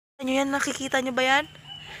Ano yan? Nakikita nyo ba yan?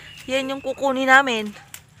 Yan yung kukunin namin.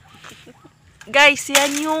 Guys,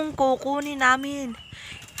 yan yung kukunin namin.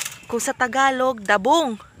 Kung sa Tagalog,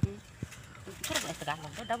 dabong.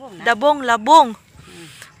 Dabong, labong.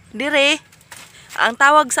 Dire, ang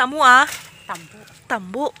tawag sa mua, tambo.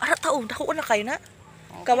 Tambo. Ara taong, dako na kayo na.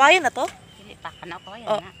 Kawayan na to? Hindi pa, kana kawayan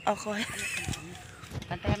na. Okay.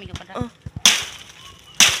 Pantay mi pa.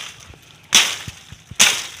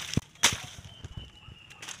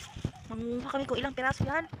 Manguha kami kung ilang piraso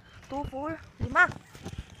yan. 2, 4, 5.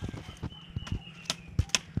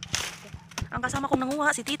 Ang kasama kong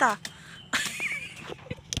nanguha, si tita.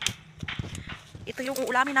 Ito yung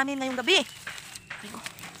uulamin namin ngayong gabi.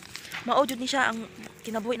 Maojud ni siya ang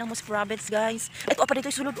kinabuhi ng most province, guys. Ito pa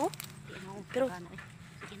dito yung sulod, oh. Pero,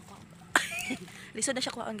 lisod na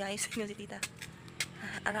siya kuhaan, guys. Yung si tita.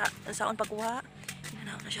 Ara, saon pagkuha.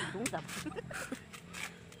 Nanaon na siya.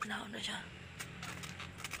 Nanaon na siya.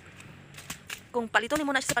 Kung palitonin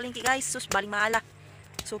mo na siya sa palengke, guys, sus, baling maala.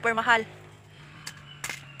 Super mahal.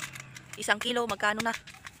 1 kilo, magkano na.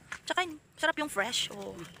 Tsaka, sarap yung fresh.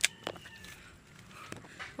 Oh.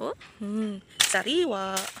 Oh,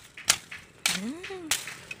 sariwa.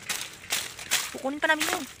 Kukunin pa namin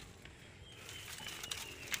yun.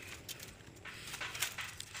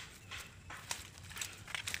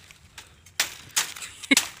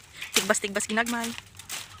 Tigbas-tigbas ginagmay.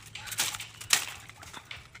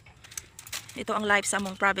 Ito ang life sa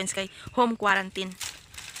among province kay home quarantine.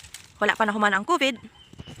 Wala pa na humana ang COVID.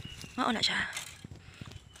 Mauna siya.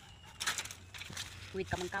 Wait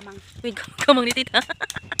kamang-kamang. Wait kamang ni tita.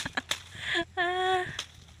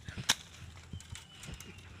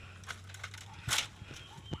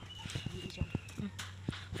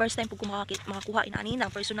 First time po ko makakuha inani ng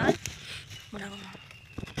personal.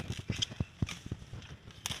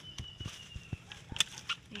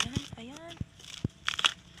 Ayan, ayan.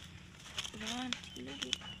 Ayan, lagi.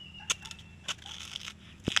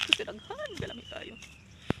 Pinaghan, galami tayo.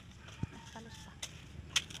 Salos pa.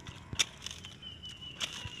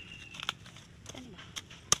 Yan ba?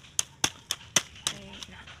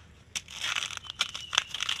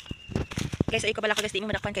 Guys, ayo ka bala ka guys, di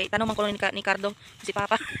mo madakpan kay tanong man ko ni Cardo si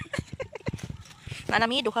Papa.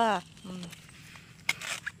 Nanamido ha.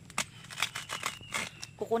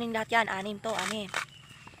 Kukunin lahat yan, 6 to, 6.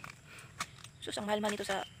 Sus, ang mahal-mahal nito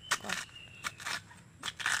sa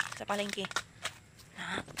palengke.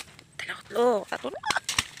 Tatlo na.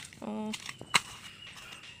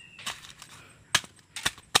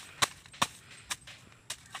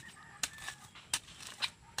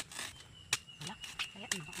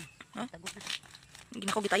 Hindi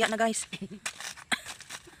na ko gitaya na, guys.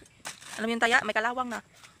 Alam mo yung taya, may kalawang na.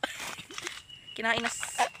 Kinain na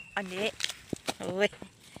andi. Uy,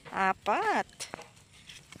 4.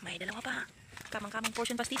 May 2 pa. Kamang-kamang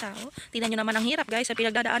portion pastita. Oh, tingnan nyo naman ang hirap, guys, sa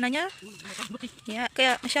pinagdadaanan niya. Yeah,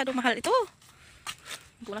 kaya masyadong mahal ito.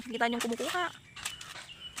 Kung nakikita nyo kumukuha.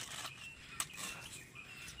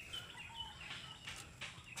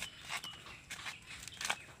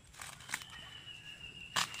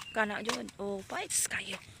 Kana dyan. Oh, fights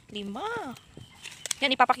kayo. 5.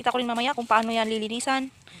 Yan, ipapakita ko rin mamaya kung paano yan lilinisan.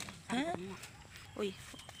 Ha? Uy.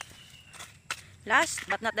 Last,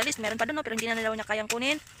 but not the least, meron pa doon, no? Pero hindi na daw niya kayang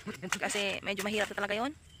kunin. Kasi medyo mahirap na talaga yun.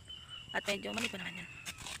 At medyo maliit pa naman yan.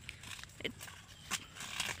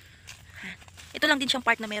 Ito lang din siyang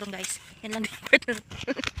part na meron, guys. Yan lang din yung part na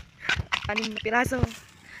 6 na piraso.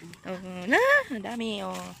 Oh, ang dami.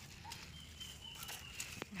 Oh.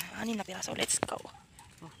 6 na piraso. Let's go.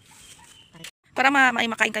 Para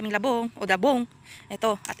makain kaming labong o dabong.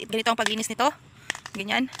 Ito. At ganito ang paglinis nito.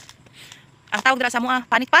 Ganyan. Ang tawag dira sa mga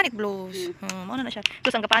panit-panit blues. Muna na siya.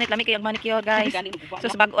 Sus, ang kapanit lami kayang manicure, guys.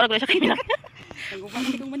 Sus, bago na siya kay Minak. Bago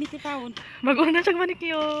na siyang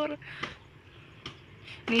manicure.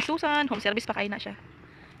 Ni Susan, home service pa kayo na siya.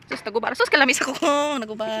 Sus, naguba. Sus, kalamis ako.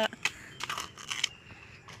 Naguba.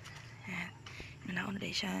 Nanaon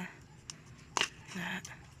na siya.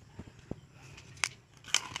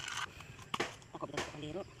 Ako ba sa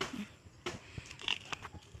kaliro?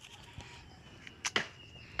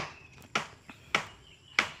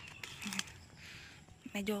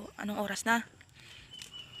 Medyo, anong oras na?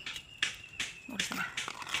 Oras na.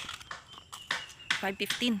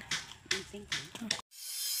 5:15.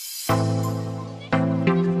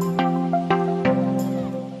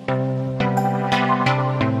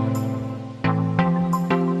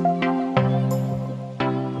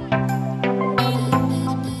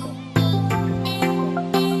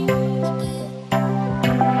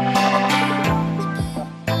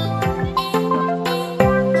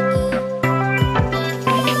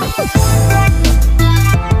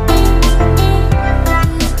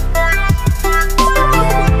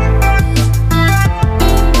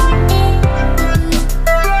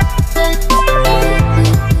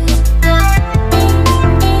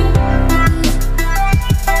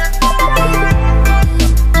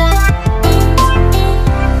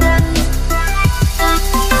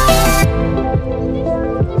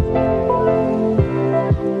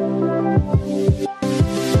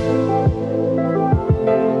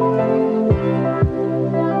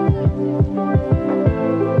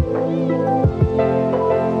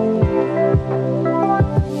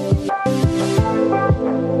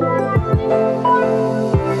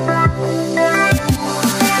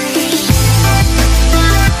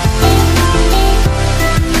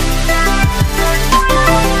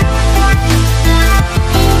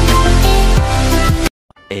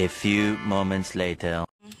 A few moments later.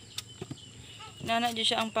 Nana dyan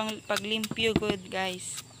siya ang paglimpyo good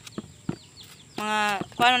guys. Mga,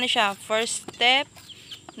 paano na siya? First step,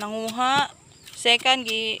 nanguha. Second,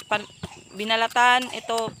 binalatan.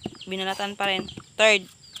 Ito, binalatan pa rin. Third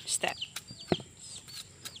step.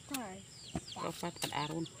 Kapat kad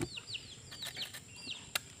aron.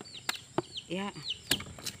 Ya.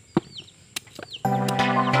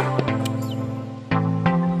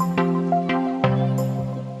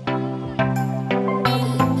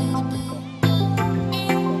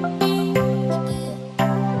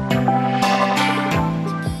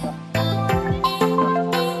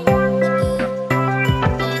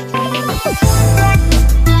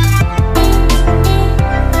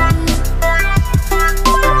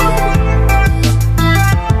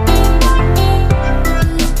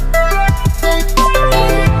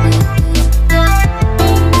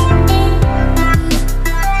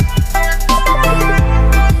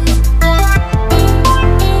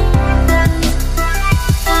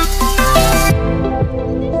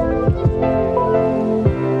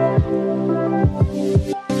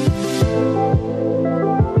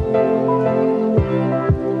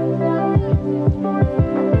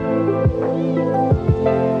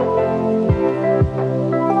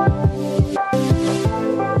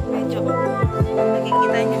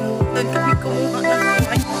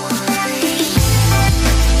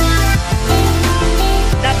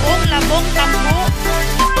 Dabong, tambo.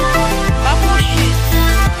 Babush.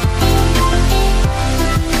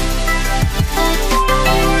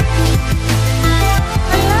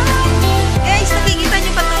 Guys, nakikita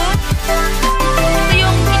niyo ba to? Ito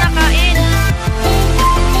yung kinakain.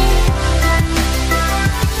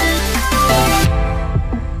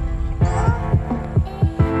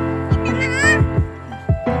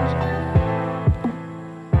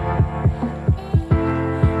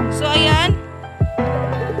 So, ayan.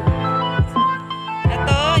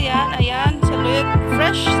 Ayan, saluyot,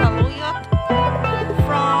 fresh saluyot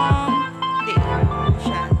from the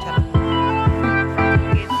ocean. Charot.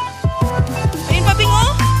 Ayun, babingo!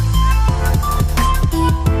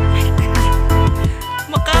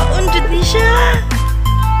 Makaon dyan din siya!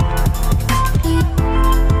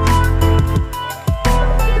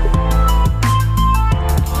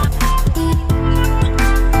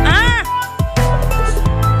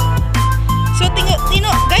 So, tino,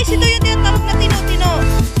 guys, ito yung tinatawag na tino-tino.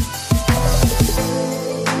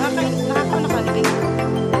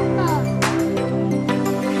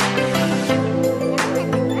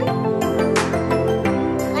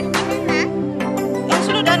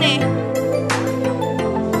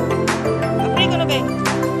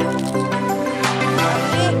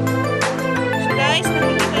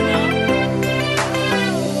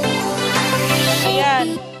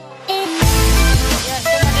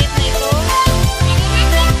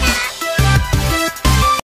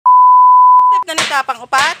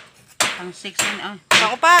 Pang-upat? Pang-6 yun.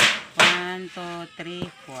 Pang-upat? 1, 2, 3,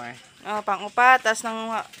 4. Pang-upat. Tapos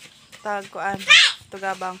nang tagkuan.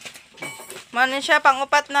 Tugabang. Mauna siya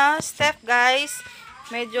pang-upat na step, guys.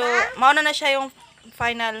 Medyo, mauna na siya yung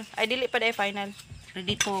final. Ay, dili pa dahil final.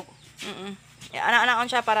 Ready cook. Anak-anakon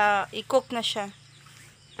siya para i-cook na siya.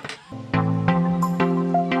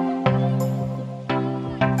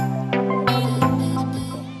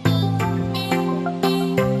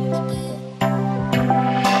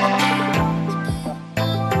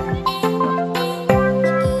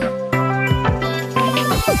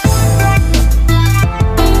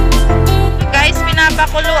 Guys,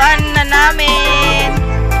 pinapakuluan na namin.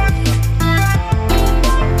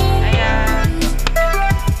 Ayan.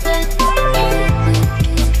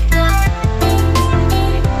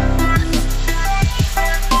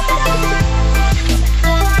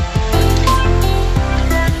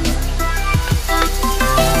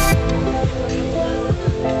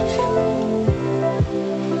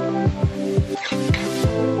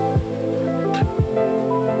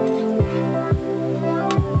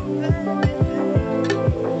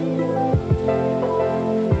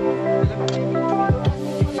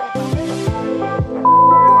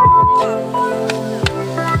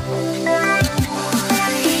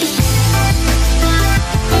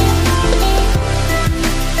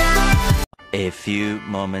 A few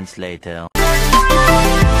moments later.